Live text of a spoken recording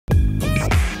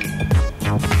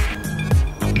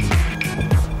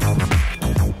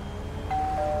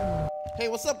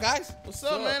what's up, guys? What's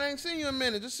up, man? I ain't seen you in a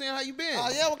minute. Just seeing how you been. Oh,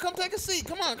 yeah, well, come take a seat.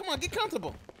 Come on, get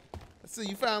comfortable. I see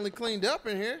you finally cleaned up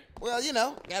in here. Well, you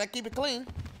know, gotta keep it clean.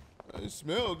 It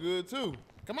smell good, too.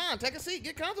 Come on, take a seat,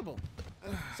 get comfortable.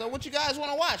 So what you guys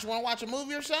want to watch? You want to watch a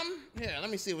movie or something? Here,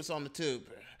 let me see what's on the tube.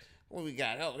 What we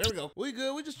got? Oh, there we go. We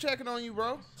good. We just checking on you,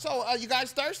 bro. So, you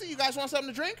guys thirsty? You guys want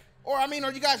something to drink? Or, I mean,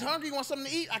 are you guys hungry? You want something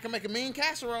to eat? I can make a mean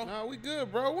casserole. Nah, we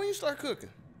good, bro. When you start cooking?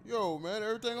 Yo, man,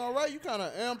 everything all right? You kind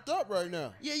of amped up right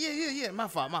now. Yeah. My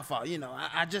fault. You know,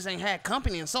 I just ain't had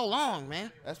company in so long,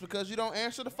 man. That's because you don't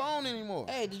answer the phone anymore.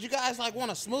 Hey, did you guys, like, want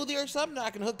a smoothie or something?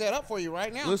 I can hook that up for you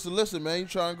right now. Listen, man. You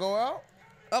trying to go out?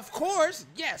 Of course.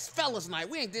 Yes, fellas night.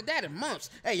 We ain't did that in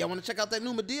months. Hey, y'all want to check out that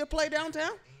new Medea play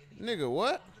downtown? Nigga,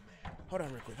 what? Hold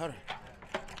on real quick. Hold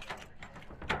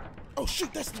on. Oh,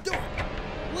 shoot, that's the door.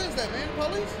 Who is that, man? The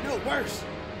police? No, worse.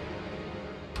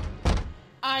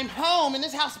 I'm home, and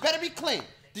this house better be clean.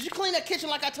 Did you clean that kitchen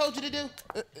like I told you to do?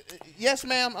 Yes,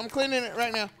 ma'am. I'm cleaning it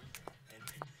right now.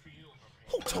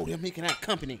 Who told him he can have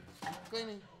company?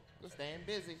 Cleaning. Just staying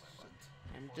busy.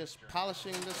 I'm just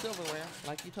polishing the silverware,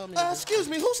 like you told me to do. Excuse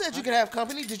me, who said you could have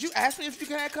company? Did you ask me if you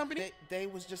could have company? They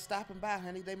was just stopping by,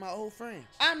 honey. They my old friends.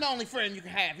 I'm the only friend you can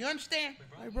have, you understand?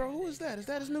 Hey, bro, who is that? Is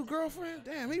that his new girlfriend?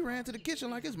 Damn, he ran to the kitchen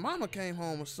like his mama came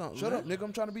home or something. Shut up, nigga.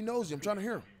 I'm trying to be nosy. I'm trying to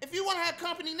hear him. If you want to have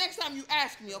company, next time you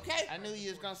ask me, okay? I knew you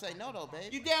was gonna say no, though,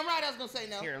 babe. You damn right I was gonna say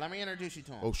no. Here, let me introduce you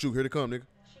to him. Oh, shoot. Here they come, nigga.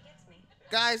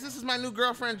 Guys, this is my new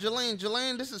girlfriend, Jalene.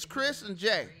 Jalene, this is Chris and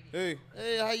Jay. Hey.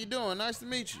 Hey, how you doing? Nice to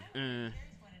meet you.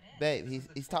 Babe,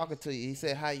 he's talking to you. He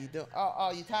said, how you doing?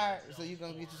 Oh, you tired? So you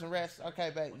gonna get you some rest? Okay,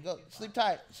 babe, go sleep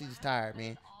tight. She's tired,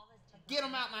 man. Get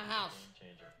him out my house.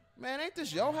 Man, ain't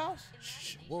this your house?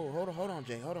 Shh. Whoa, hold on,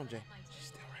 Jay. She's still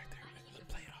right there.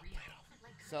 Play it off.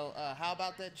 So, how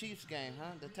about that Chiefs game,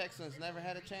 huh? The Texans never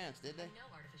had a chance, did they?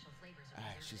 All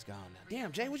right, she's gone now.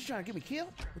 Damn, Jay, what you trying to get me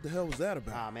killed? What the hell was that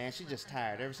about? Aw, man, she's just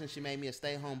tired. Ever since she made me a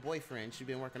stay-home boyfriend, she's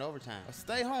been working overtime. A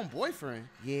stay-home boyfriend?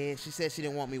 Yeah, she said she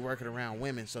didn't want me working around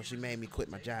women, so she made me quit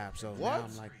my job. So what? Now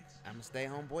I'm like, I'm a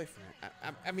stay-home boyfriend.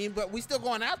 I mean, but we still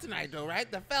going out tonight, though, right?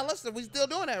 The fellas, we still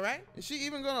doing that, right? Is she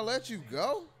even gonna let you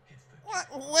go?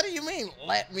 What do you mean,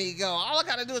 let me go? All I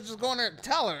gotta do is just go in there and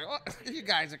tell her. You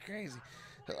guys are crazy.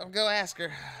 Go ask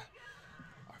her.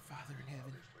 Our Father in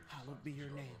heaven, hallowed be your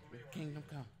name. Your kingdom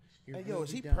come. Hey, yo,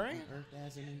 is he praying?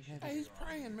 Hey, he's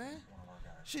praying, man.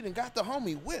 She done got the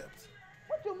homie whipped.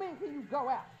 What you mean, can you go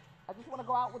out? I just want to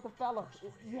go out with the fellas.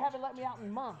 You haven't let me out in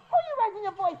months. Who you raising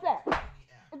your voice at?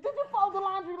 Did you fold the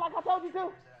laundry like I told you to?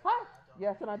 Huh?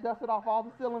 Yes, and I dusted off all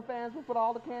the ceiling fans and put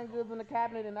all the canned goods in the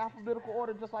cabinet in alphabetical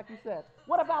order, just like you said.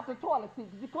 What about the toilet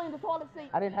seat? Did you clean the toilet seat?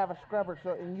 I didn't have a scrubber,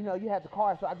 so and you know you had the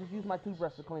car, so I just used my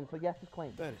toothbrush to clean it. So yes, it's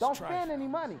clean. Don't spend any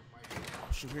money.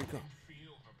 Oh, shoot. Here he come.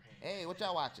 Hey, what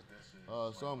y'all watching?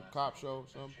 Some cop show,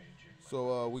 something.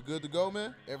 So, we good to go,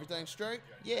 man? Everything straight?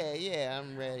 Yeah,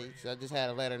 I'm ready. So I just had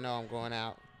to let her know I'm going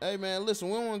out. Hey, man, listen,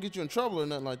 we don't want to get you in trouble or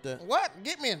nothing like that. What?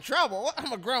 Get me in trouble? What?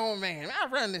 I'm a grown man. I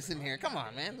run this in here. Come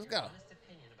on, man. Let's go.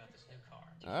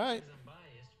 All right.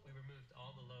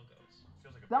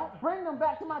 Don't bring them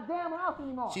back to my damn house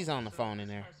anymore. She's on the phone in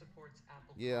there.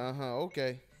 Yeah,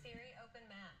 okay.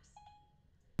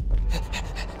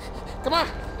 Come on,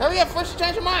 hurry up first you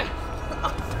change your mind.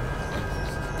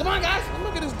 Come on, guys.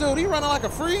 Look at this dude. He running like a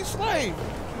free slave.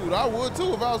 Dude, I would,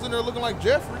 too, if I was in there looking like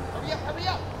Jeffrey. Hurry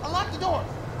up. Unlock the door.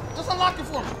 Just unlock it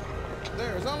for me.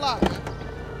 There, it's unlocked, man.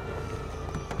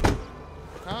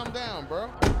 Calm down, bro.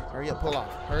 Hurry up, pull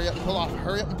off. Hurry up and pull off.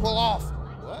 Hurry up and pull off.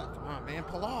 What? Come on, man,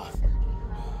 pull off.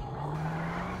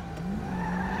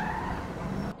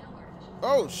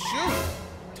 Oh, shoot.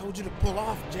 Told you to pull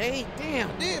off, Jay. Damn.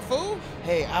 I did, fool.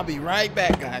 Hey, I'll be right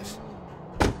back, guys.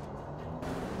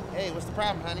 Hey, what's the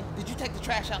problem, honey? Did you take the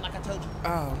trash out like I told you?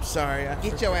 Oh, I'm sorry.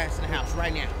 Get your ass in the house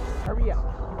right now. Hurry up.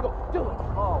 You go. Do it.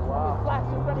 Oh, wow. Flash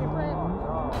in front of your friends.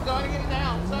 I'm going to get it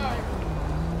down. Sorry.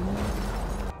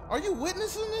 Are you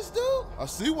witnessing this, dude? I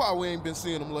see why we ain't been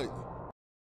seeing him lately.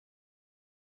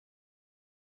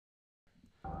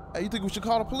 Hey, you think we should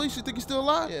call the police? You think he's still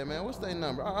alive? Yeah, man. What's their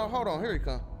number? Hold on. Here he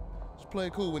come. Just play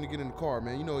it cool when you get in the car,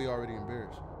 man. You know he already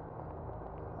embarrassed.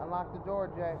 Unlock the door,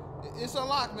 Jay. It's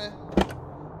unlocked, man.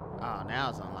 Oh, now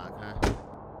it's unlocked, huh?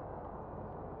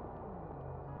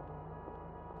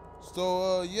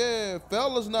 So, yeah,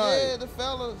 fellas night. Yeah, the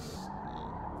fellas.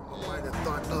 Write a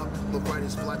thought up, the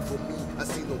writer's block for me. I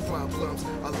see no problems,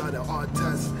 a lot of art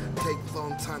tests take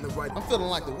long time to write. I'm feeling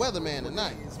like the weatherman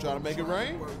tonight. Trying to make it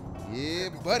rain? Yeah,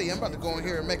 buddy, I'm about to go in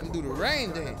here and make them do the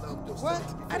rain dance. What?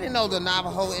 I didn't know the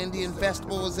Navajo Indian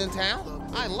Festival was in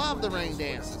town. I love the rain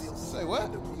dances. Say what?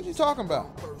 What you talking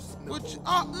about? Which,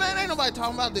 oh, man, ain't nobody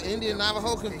talking about the Indian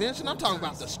Navajo convention. I'm talking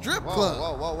about the strip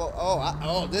club. Whoa.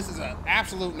 Oh, this is an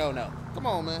absolute no-no. Come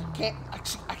on, man.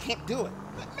 I can't do it.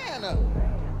 Man up.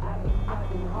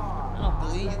 I don't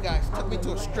believe you guys took me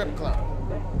to a strip club.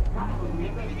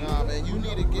 Nah, man, you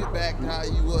need to get back to how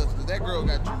you was, because that girl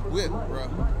got you whipped, bro.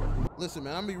 Listen,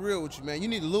 man, I'm be real with you, man. You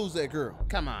need to lose that girl.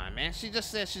 Come on, man. She just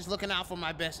said she's looking out for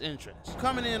my best interests.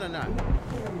 Coming in or not?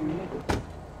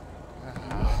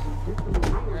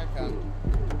 Here I come.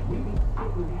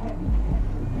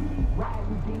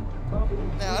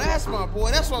 Now, that's my boy.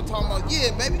 That's what I'm talking about.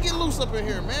 Yeah, baby, get loose up in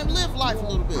here, man. Live life a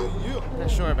little bit. I'm not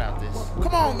sure about this.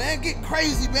 Come on, man. Get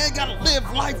crazy, man. Gotta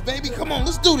live life, baby. Come on,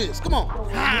 let's do this. Come on.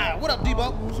 Hi. What up,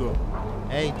 Debo? What's up?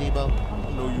 Hey, Debo.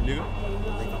 I know you, nigga. I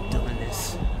believe I'm doing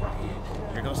this.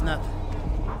 Here goes nothing.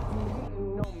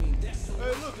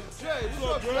 Hey, look, Jay. What's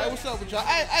up, Jay? Hey, what's up with y'all?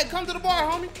 Hey, come to the bar,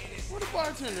 homie. Where the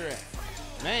bartender at?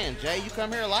 Man, Jay, you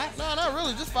come here a lot? No, not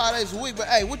really. Just 5 days a week. But,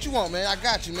 hey, what you want, man? I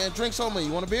got you, man. Drinks on me.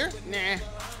 You want a beer? Nah,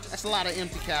 that's a lot of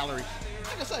empty calories.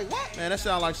 Nigga say, what? Man, that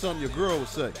sounds like something your girl would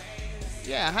say.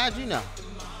 Yeah, how'd you know?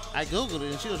 I Googled it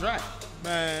and she was right.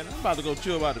 Man, I'm about to go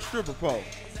chill by the stripper pole.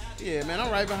 Yeah, man, I'm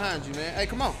right behind you, man. Hey,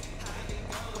 come on.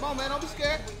 Come on, man. Don't be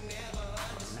scared.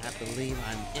 And I believe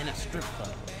I'm in a strip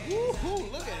club. Woo-hoo,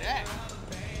 look at that.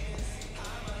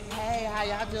 Hey, how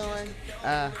y'all doing?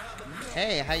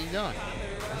 Hey, how you doing?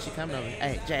 She coming over.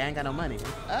 Hey, Jay, I ain't got no money.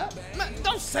 Man,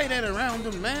 don't say that around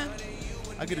them, man.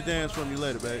 I'll get a dance from you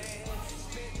later, babe.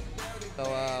 So,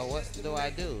 what do I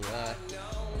do?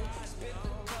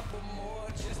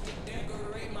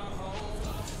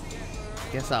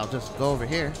 Guess I'll just go over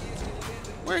here.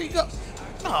 Where you go?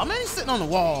 Oh, man, he's sitting on the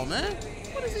wall, man.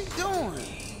 What is he doing?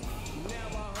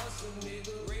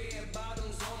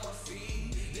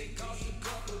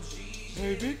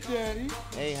 Hey, Big Daddy.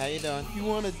 Hey, how you doing? You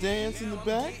want to dance in the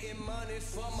back?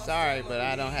 Sorry, but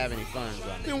I don't have any funds on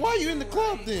me. Then why you in the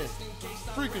club then?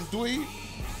 Freaking dweeb.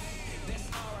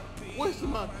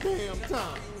 Wasting my damn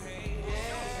time.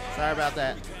 Sorry about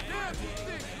that.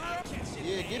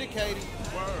 Yeah, get it, Katie.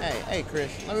 Hey,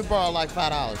 Chris, let me borrow like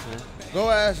 $5, man. Go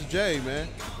ask Jay, man.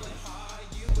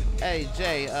 Hey,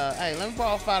 Jay, hey, let me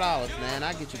borrow $5, man.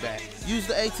 I'll get you back. Use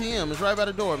the ATM. It's right by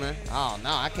the door, man. Oh,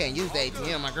 no, I can't use the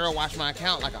ATM. My girl watched my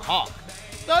account like a hawk.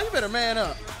 No, you better man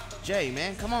up. Jay,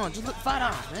 man, come on. Just look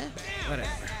 $5, man. Whatever.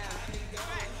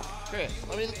 Chris,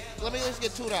 let me just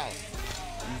get $2.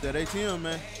 Use that ATM,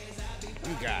 man.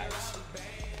 You guys.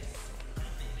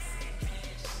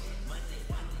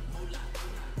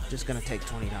 Just gonna take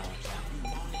 $20.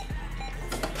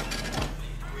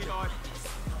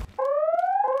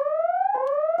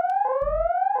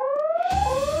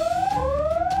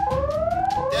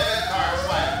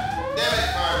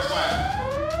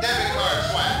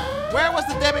 Where was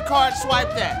the debit card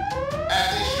swiped at?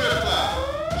 At the strip club.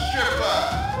 Strip club.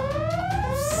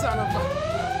 Son of a...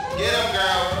 Get him,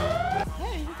 girl.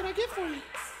 Hey, what can I get for you?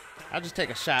 I'll just take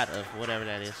a shot of whatever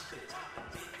that is.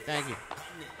 Thank you.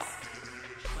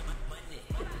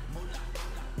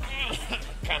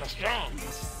 Kind of strong.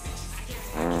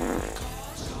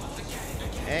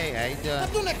 Hey, how you doing?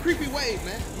 Stop doing that creepy wave,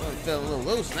 man. Well, you feel a little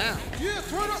loose now. Yeah,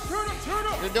 turn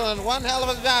up. You're doing one hell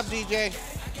of a job, DJ.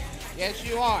 Yes,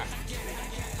 you are.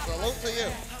 Salute to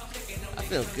you. I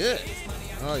feel good.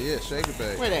 Oh, yeah, shake it,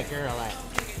 babe. Where that girl at?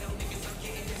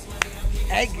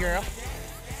 Hey, girl.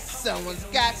 Someone's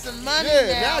got some money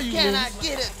Yeah, now. now you Can lose. I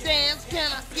get a dance?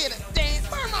 Can I get a dance?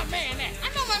 Where my man at? I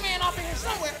know my man off in here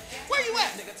somewhere. Where you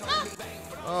at? Huh?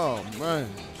 Oh, man.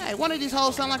 Hey, one of these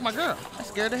hoes sound like my girl. That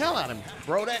scared the hell out of me.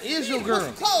 Bro, that is your girl.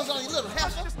 Put some clothes on, you little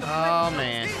heifer. Oh,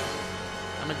 man.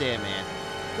 I'm a dead man.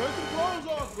 Take some clothes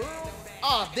off, girl.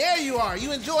 Oh, there you are.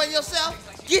 You enjoying yourself?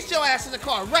 Get your ass in the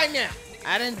car right now.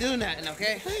 I didn't do nothing,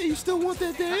 okay? Hey, you still want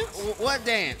that dance? What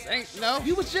dance? No,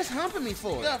 you was just humping me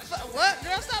for it. What?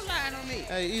 Girl, stop lying on me.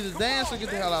 Hey, either dance or get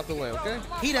the hell out the way, okay?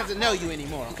 He doesn't know you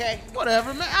anymore, okay?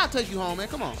 Whatever, man. I'll take you home, man.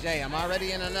 Come on. Jay, I'm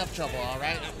already in enough trouble, all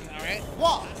right? All right?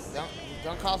 Walk.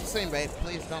 Don't cause a scene, babe.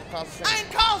 Please don't cause a scene. I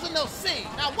ain't causing no scene.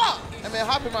 Now walk. Hey, man,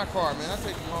 hop in my car, man. I'll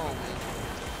take you home, man.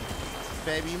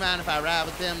 Baby, you mind if I ride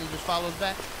with them and just follow us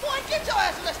back? Boy, get your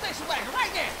ass in that station wagon right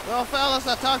now. Well, fellas,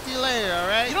 I'll talk to you later, all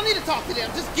right? You don't need to talk to them.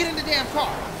 Just get in the damn car.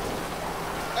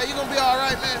 Hey, you gonna be all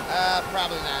right, man?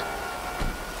 Probably not.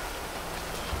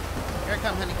 Here I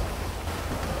come, honey.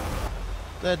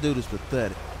 That dude is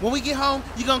pathetic. When we get home,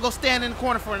 you're gonna go stand in the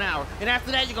corner for an hour. And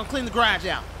after that, you're gonna clean the garage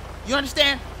out. You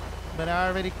understand? But I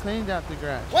already cleaned out the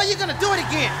garage. Well, you're gonna do it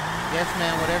again. Yes,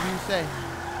 ma'am, whatever you say.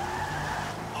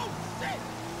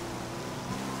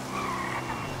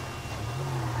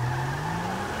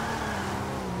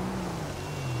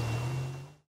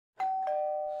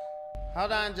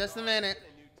 Hold on, just a minute.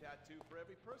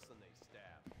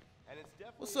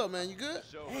 What's up, man? You good?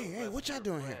 Hey, what y'all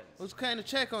doing here? What's kind of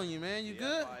check on you, man? You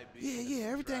good? Yeah,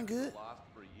 everything good.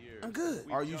 I'm good.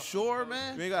 Are you sure,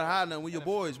 man? You ain't gotta hide nothing with your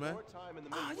boys, man.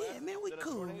 Oh, yeah, man, we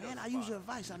cool, man. I use your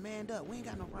advice. I manned up. We ain't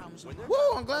got no problems. Woo,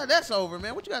 I'm glad that's over,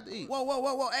 man. What you got to eat?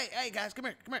 Whoa. Hey, guys, come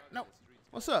here. No.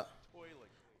 What's up?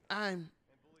 I'm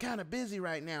kind of busy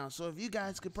right now, so if you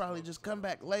guys could probably just come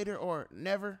back later or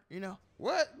never, you know?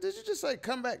 What? Did you just say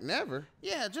come back never?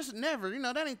 Yeah, just never. You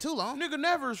know, that ain't too long. Nigga,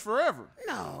 never is forever.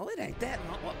 No, it ain't that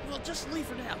long. Well, just leave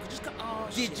for now. Just come. Oh,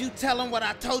 Did you tell him what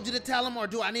I told you to tell him, or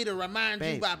do I need to remind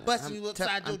you by busting you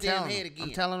upside your damn head again?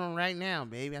 I'm telling him right now,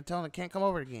 baby. I'm telling him I can't come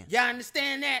over again. Y'all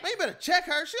understand that? Man, you better check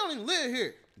her. She don't even live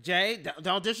here. Jay,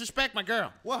 don't disrespect my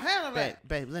girl. Well, handle that.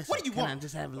 Babe, listen. What do you can want? I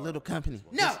just have a little company?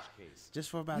 No. Just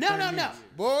for about No. 30 minutes.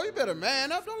 Boy, you better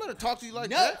man up. Don't let her talk to you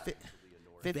like No. that.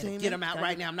 15 minutes? Get him out Can I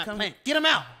right now. I'm not come- playing. Get him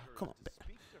out. Come on,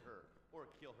 babe.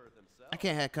 I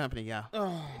can't have company,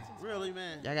 y'all. Really,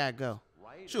 man? Y'all gotta go.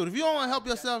 Shoot, if you don't want to help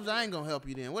yourselves, I ain't gonna help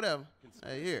you then. Whatever.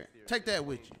 Hey, here. Take that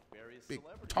with you. Big,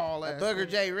 tall ass. Booger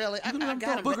J, really? I gonna let him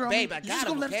got him, throw a booger on me? babe. I You just got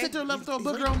gonna him, let him okay? sit there and let him throw a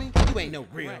booger on me? You ain't no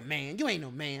real man. You ain't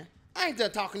no man. I ain't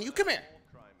done talking to you. Come here.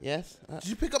 Yes? Did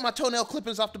you pick up my toenail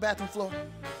clippings off the bathroom floor?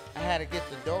 I had to get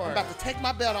the door. I'm about to take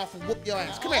my belt off and whoop your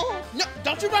ass. Come here. No,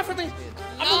 don't you run from me.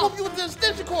 I'm gonna whoop you with the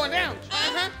extension cord now.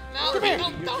 Come here.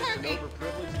 Don't hurt me.